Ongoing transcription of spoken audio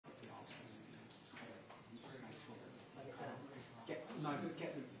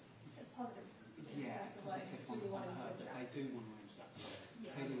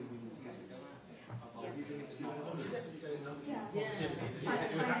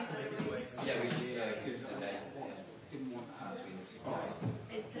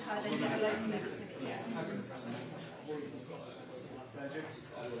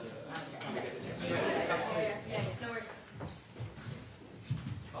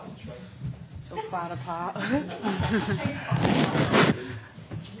So far apart.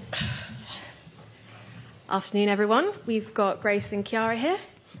 Afternoon, everyone. We've got Grace and Khiara here.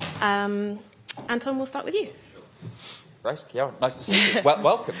 Anton, we'll start with you. Grace, Khiara, nice to see you.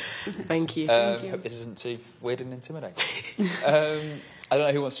 Welcome. Thank you. Hope this isn't too weird and intimidating. I don't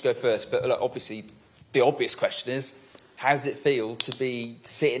know who wants to go first, but look, obviously the obvious question is, how does it feel to be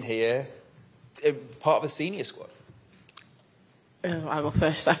sitting here, part of a senior squad? I'll go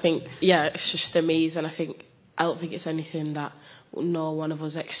first. I think, yeah, it's just amazing. I don't think it's anything that no one of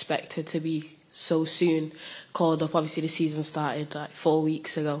us expected to be so soon called up. Obviously, the season started like 4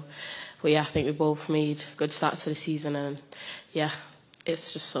 weeks ago. But yeah, I think we both made good starts to the season, and yeah,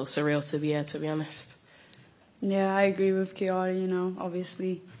 it's just so surreal to be here, to be honest. Yeah, I agree with Khiara, you know,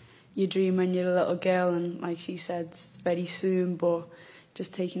 obviously you dream when you're a little girl, and like she said, it's very soon, but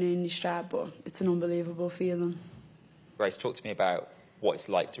just taking it in your stride, but it's an unbelievable feeling. Grace, talk to me about what it's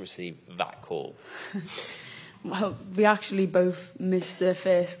like to receive that call. Well, we actually both missed the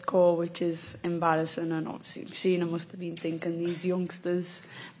first call, which is embarrassing, and obviously Sina must have been thinking, these youngsters.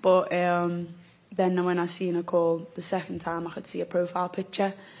 But then when I seen a call the second time, I could see a profile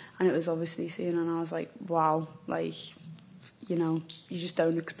picture, and it was obviously Sina, and I was like, wow, like, you know, you just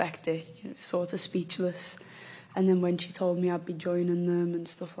don't expect it. You're sort of speechless. And then when she told me I'd be joining them and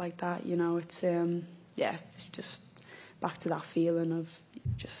stuff like that, you know, it's, yeah, it's just back to that feeling of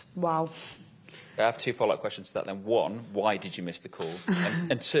just, wow. I have two follow-up questions to that then. One, why did you miss the call?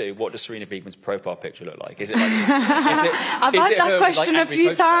 And two, what does Sarina Wiegman's profile picture look like? Is it like... I've had that question a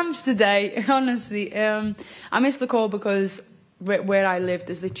few times today, honestly. I missed the call because where I live,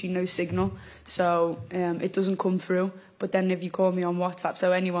 there's literally no signal, so it doesn't come through. But then if you call me on WhatsApp,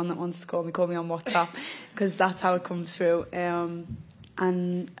 so anyone that wants to call me on WhatsApp, because that's how it comes through.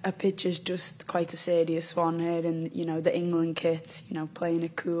 And a picture's just quite a serious one here in, you know, the England kit, you know, playing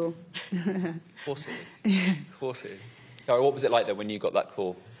it cool. Of course it is. Yeah. Of course it is. Khiara, what was it like though when you got that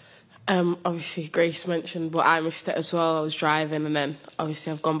call? Obviously Grace mentioned, but I missed it as well. I was driving, and then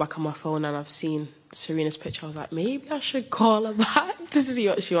obviously I've gone back on my phone and I've seen Sarina's picture. I was like, maybe I should call her back to see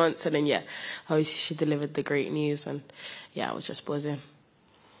what she wants. And then, yeah, obviously she delivered the great news, and yeah, I was just buzzing.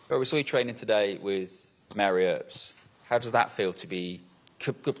 Well, we saw you training today with Mary Earps. How does that feel to be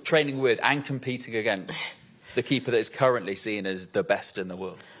training with and competing against the keeper that is currently seen as the best in the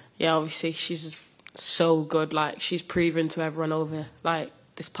world? Yeah, obviously she's so good. Like, she's proven to everyone over like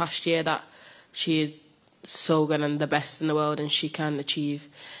this past year that she is so good and the best in the world, and she can achieve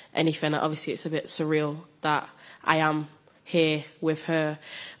anything. Obviously, it's a bit surreal that I am here with her,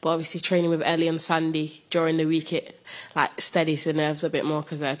 but obviously training with Ellie and Sandy during the week, it like steadies the nerves a bit more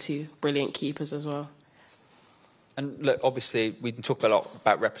because they're two brilliant keepers as well. And look, obviously, we can talk a lot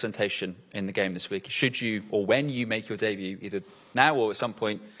about representation in the game this week. Should you, or when you make your debut, either now or at some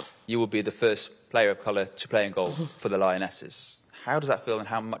point, you will be the first player of colour to play in goal for the Lionesses. How does that feel, and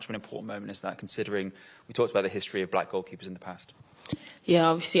how much of an important moment is that, considering we talked about the history of black goalkeepers in the past? Yeah,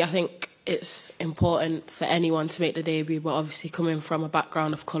 obviously, I think it's important for anyone to make the debut, but obviously coming from a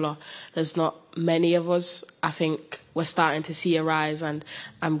background of colour, there's not many of us. I think we're starting to see a rise, and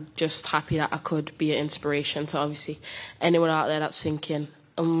I'm just happy that I could be an inspiration to obviously anyone out there that's thinking,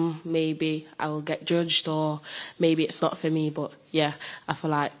 maybe I will get judged, or maybe it's not for me. But yeah, I feel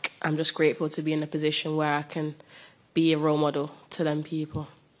like I'm just grateful to be in a position where I can be a role model to them people.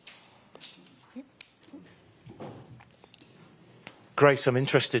 Grace, I'm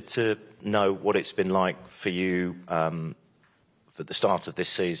interested to know what it's been like for you for the start of this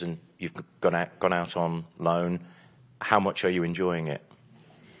season. You've gone out on loan. How much are you enjoying it?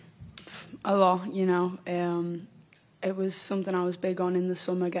 A lot, you know. It was something I was big on in the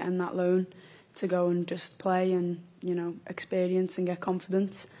summer, getting that loan to go and just play and, you know, experience and get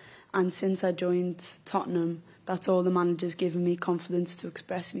confidence. And since I joined Tottenham, that's all the manager's given me, confidence to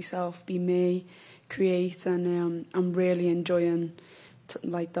express myself, be me, create, and I'm really enjoying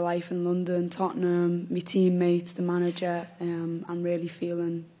like the life in London, Tottenham, my teammates, the manager. I'm really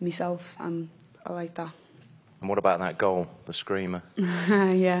feeling myself, and I like that. And what about that goal, the screamer?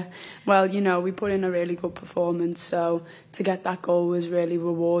 Yeah, well, you know, we put in a really good performance, so to get that goal was really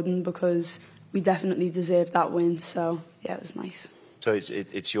rewarding because we definitely deserved that win, so yeah, it was nice. So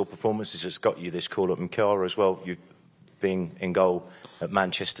it's your performances that's got you this call up. And Khiara as well, you've been in goal at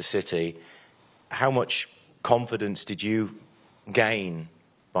Manchester City. How much confidence did you gain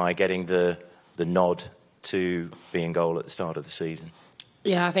by getting the nod to be in goal at the start of the season?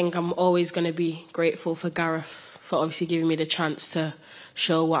 Yeah, I think I'm always going to be grateful for Gareth for obviously giving me the chance to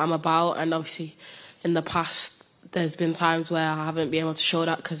show what I'm about. And obviously in the past, there's been times where I haven't been able to show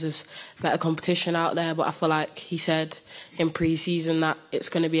that because there's better competition out there. But I feel like he said in pre-season that it's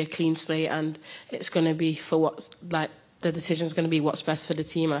going to be a clean slate and it's going to be for what, like, the decision's going to be what's best for the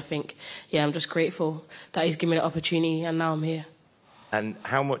team. And I think, yeah, I'm just grateful that he's given me the opportunity and now I'm here. And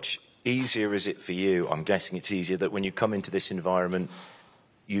how much easier is it for you? I'm guessing it's easier that when you come into this environment,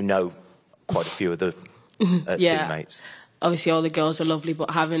 you know quite a few of the teammates. Obviously, all the girls are lovely, but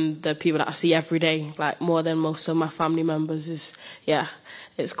having the people that I see every day, like more than most of my family members, is, yeah,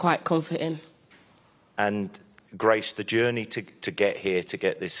 it's quite comforting. And Grace, the journey to get here, to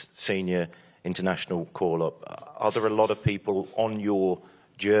get this senior international call-up, are there a lot of people on your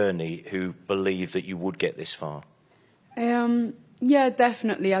journey who believe that you would get this far? Yeah,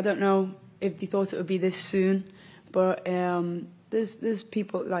 definitely. I don't know if they thought it would be this soon, but there's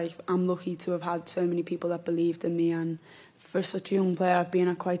people, like, I'm lucky to have had so many people that believed in me, and for such a young player, I've been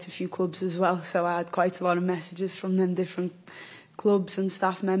at quite a few clubs as well, so I had quite a lot of messages from them, different clubs and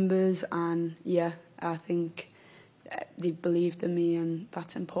staff members, and yeah, I think they believed in me, and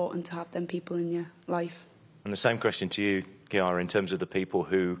that's important to have them people in your life. And the same question to you, Khiara, in terms of the people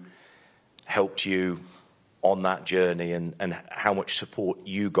who helped you on that journey and how much support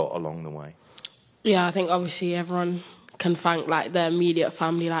you got along the way. Yeah, I think obviously everyone can thank like their immediate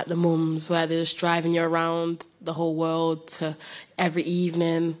family, like the mums, where they're just driving you around the whole world to every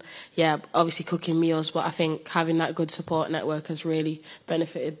evening. Yeah, obviously cooking meals, but I think having that good support network has really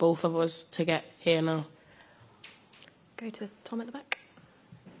benefited both of us to get here now. Go to Tom at the back.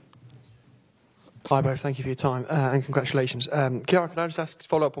 Hi both, thank you for your time and congratulations. Khiara, could I just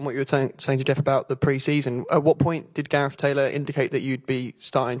follow up on what you were saying to Jeff about the pre-season? At what point did Gareth Taylor indicate that you'd be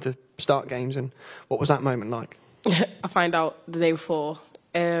starting to start games, and what was that moment like? I found out the day before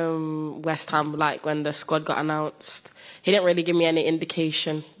West Ham, like when the squad got announced. He didn't really give me any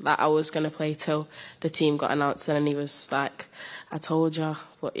indication that I was going to play till the team got announced, and then he was like, I told you.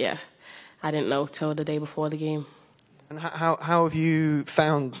 But yeah, I didn't know till the day before the game. And how have you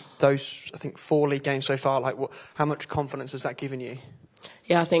found those, I think, 4 league games so far? Like, how much confidence has that given you?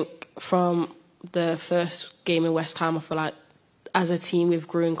 Yeah, I think from the first game in West Ham, I feel like as a team we've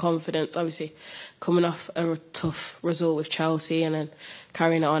grew in confidence. Obviously, coming off a tough result with Chelsea and then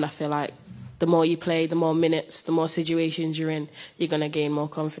carrying it on, I feel like the more you play, the more minutes, the more situations you're in, you're going to gain more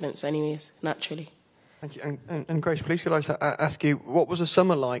confidence anyways, naturally. Thank you. And Grace, please could I ask you, what was the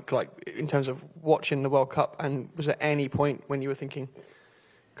summer like in terms of watching the World Cup, and was there any point when you were thinking,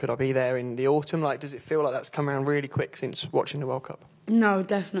 could I be there in the autumn? Like, does it feel like that's come around really quick since watching the World Cup? No,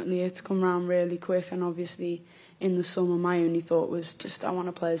 definitely. It's come around really quick, and obviously in the summer my only thought was just I want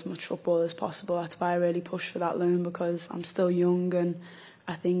to play as much football as possible. That's why I really pushed for that loan, because I'm still young, and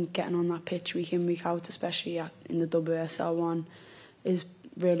I think getting on that pitch week in, week out, especially in the WSL one, is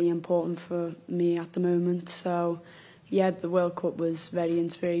really important for me at the moment. So yeah, the World Cup was very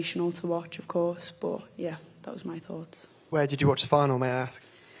inspirational to watch, of course, but yeah, that was my thoughts. Where did you watch the final, may I ask?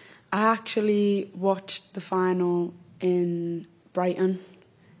 I actually watched the final in Brighton.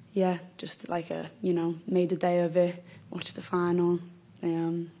 Yeah, just like made a day of it, watched the final,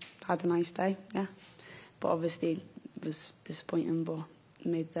 had a nice day, yeah. But obviously it was disappointing, but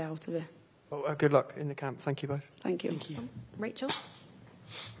made a day out of it. Well, good luck in the camp. Thank you both. Thank you. Thank you. Rachel?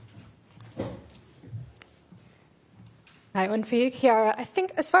 Hi, one for you, Khiara. I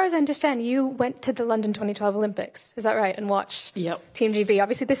think, as far as I understand, you went to the London 2012 Olympics. Is that right? And watched Team GB.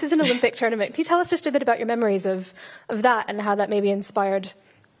 Obviously, this is an Olympic tournament. Can you tell us just a bit about your memories of that and how that maybe inspired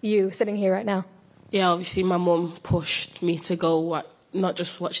you sitting here right now? Yeah, obviously my mum pushed me to go not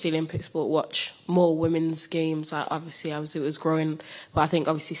just watch the Olympics, but watch more women's games. Obviously, it was growing, but I think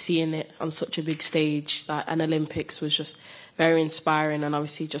obviously seeing it on such a big stage, like an Olympics, was just very inspiring, and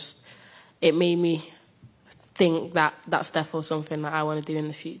obviously just it made me think that that's definitely something that I want to do in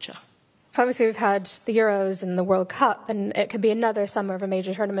the future. So obviously we've had the Euros and the World Cup, and it could be another summer of a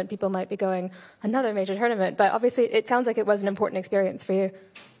major tournament. People might be going, another major tournament, but obviously it sounds like it was an important experience for you.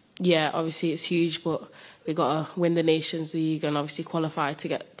 Yeah, obviously it's huge, but we got to win the Nations League and obviously qualify to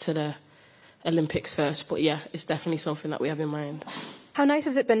get to the Olympics first. But yeah, it's definitely something that we have in mind. How nice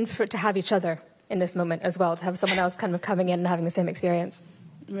has it been to have each other in this moment as well, to have someone else kind of coming in and having the same experience?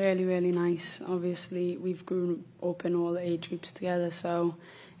 Really, really nice. Obviously, we've grown up in all the age groups together, so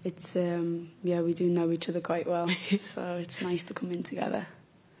it's, we do know each other quite well, so it's nice to come in together.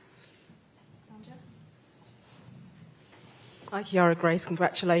 Hi, Khiara, Grace,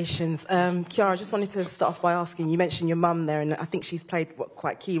 congratulations. Khiara, I just wanted to start off by asking, you mentioned your mum there, and I think she's played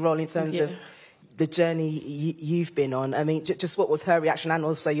quite a key role in terms of the journey you've been on. I mean, just what was her reaction, and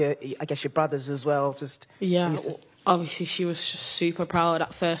also I guess your brothers as well? obviously she was just super proud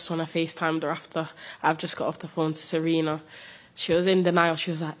at first when I FaceTimed her after I've just got off the phone to Serena. She was in denial. She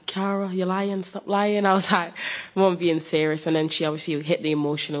was like, Khiara, you're lying, stop lying. I was like, Mum, being serious. And then she obviously hit the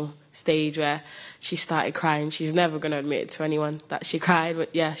emotional stage where she started crying. She's never going to admit it to anyone that she cried,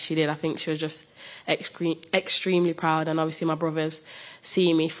 but yeah, she did. I think she was just extremely proud. And obviously my brothers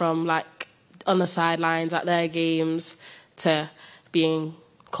see me from like on the sidelines at their games to being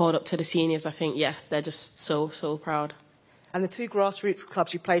called up to the seniors. I think, yeah, they're just so proud. And the two grassroots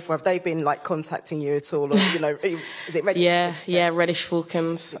clubs you play for, have they been like contacting you at all? Or, you know, is it Reddish? Yeah, Reddish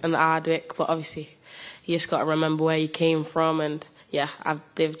Falcons and Ardwick. But obviously, you just got to remember where you came from. And yeah,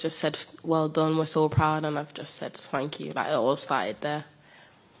 they've just said, well done, we're so proud. And I've just said, thank you. Like, it all started there.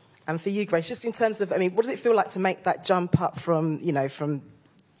 And for you, Grace, just in terms of, I mean, what does it feel like to make that jump up from, you know, from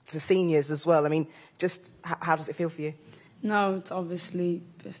the seniors as well? I mean, just how does it feel for you? No, it's obviously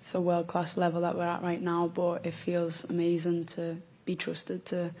it's a world-class level that we're at right now, but it feels amazing to be trusted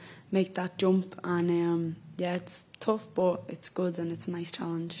to make that jump. And yeah, it's tough, but it's good and it's a nice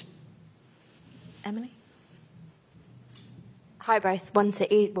challenge. Emily? Hi both,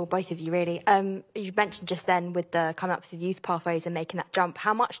 both of you really. You mentioned just then with the coming up with the youth pathways and making that jump,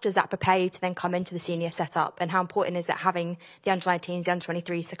 how much does that prepare you to then come into the senior setup, and how important is it having the under-19s, the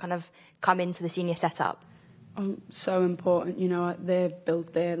under-23s to kind of come into the senior setup? So important, you know, they're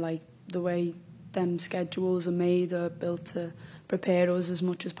built there, like the way them schedules are made are built to prepare us as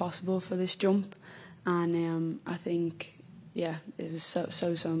much as possible for this jump. And I think, yeah, it was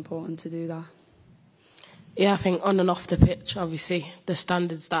so important to do that. Yeah, I think on and off the pitch, obviously, the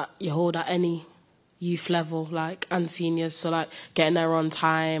standards that you hold at any youth level, like, and seniors, so, like, getting there on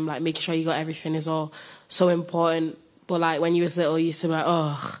time, like, making sure you got everything is all so important. But, like, when you was little, you used to be like,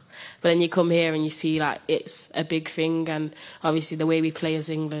 oh. But then you come here and you see, like, it's a big thing. And, obviously, the way we play as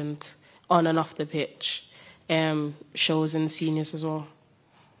England, on and off the pitch, shows in the seniors as well.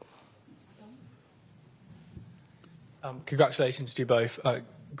 Congratulations to you both.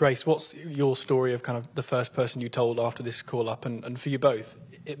 Grace, what's your story of kind of the first person you told after this call-up? And for you both,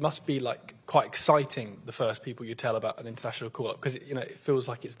 it must be like quite exciting, the first people you tell about an international call-up, because you know it feels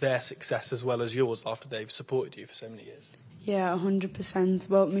like it's their success as well as yours after they've supported you for so many years. Yeah, 100%.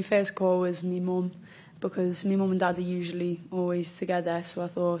 Well, my first call was my mum, because my mum and dad are usually always together. So I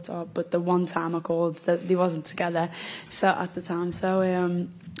thought, but the one time I called, that they wasn't together. So at the time,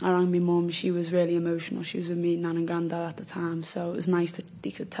 I rang my mum. She was really emotional. She was with me, nan and granddad at the time. So it was nice that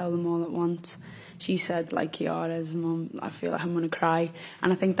they could tell them all at once. She said, like, Khiara's mum, I feel like I'm going to cry.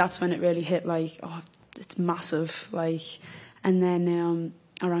 And I think that's when it really hit, like, oh, it's massive. Like, and then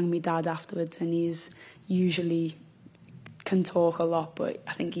I rang my dad afterwards, and he's usually can talk a lot, but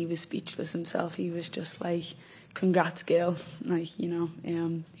I think he was speechless himself. He was just like, congrats, girl. Like, you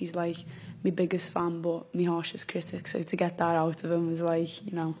know, he's like my biggest fan, but my harshest critic. So to get that out of him was like,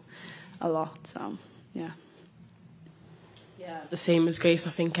 you know, a lot. So, yeah. Yeah, the same as Grace.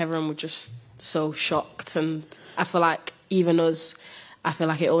 I think everyone was just so shocked. And I feel like even us, I feel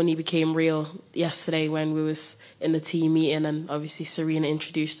like it only became real yesterday when we was in the team meeting, and obviously Serena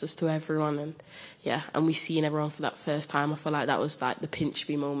introduced us to everyone, and yeah, and we seen everyone for that first time. I feel like that was like the pinch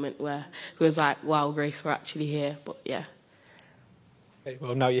me moment where it was like, wow, Grace, we're actually here. But yeah. Okay,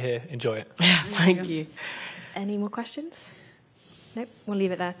 well, now you're here. Enjoy it. Thank you. Any more questions? Nope, we'll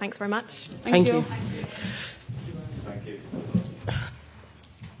leave it there. Thanks very much. Thank you. Thank you.